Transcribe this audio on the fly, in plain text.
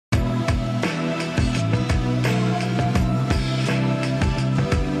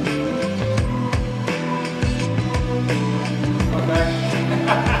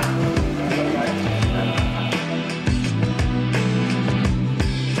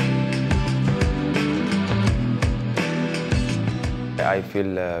I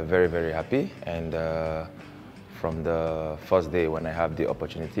feel very, very happy, and from the first day when I have the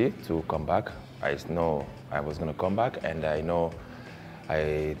opportunity to come back, I know I was going to come back, and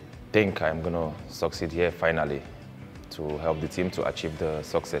I think I'm going to succeed here finally to help the team to achieve the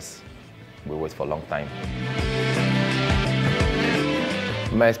success we wait for a long time.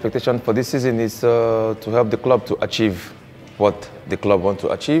 My expectation for this season is to help the club to achieve what the club wants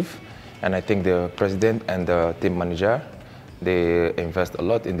to achieve, and I think the president and the team manager, they invest a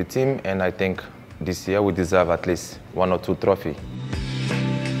lot in the team, and I think this year we deserve at least 1 or 2 trophies.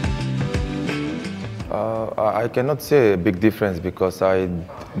 I cannot say a big difference because I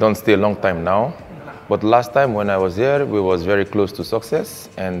don't stay a long time now. But last time when I was here, we was very close to success,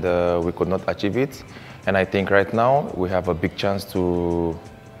 and we could not achieve it. And I think right now we have a very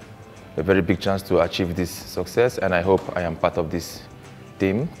big chance to achieve this success. And I hope I am part of this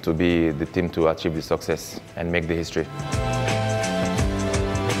team to be the team to achieve the success and make the history.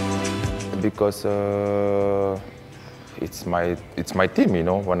 Because it's my team, you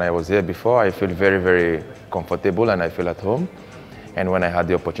know. When I was here before, I feel very, very comfortable and I feel at home. And when I had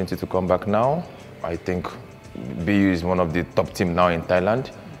the opportunity to come back now, I think BU is one of the top teams now in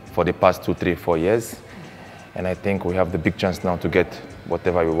Thailand for the past 2, 3, 4 years. And I think we have the big chance now to get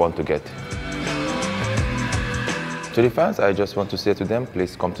whatever we want to get. To the fans, I just want to say to them,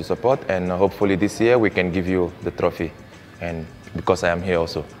 please come to support, and hopefully this year we can give you the trophy. And because I am here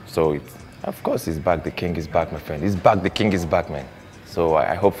also. So of course he's back, the king is back, my friend. He's back, the king is back, man. So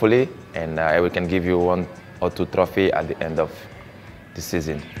I hopefully, and we can give you 1 or 2 trophies at the end of the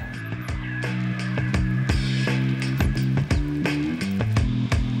season.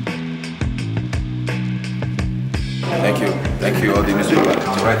 Thank you, all the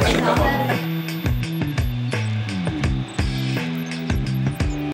newspapers.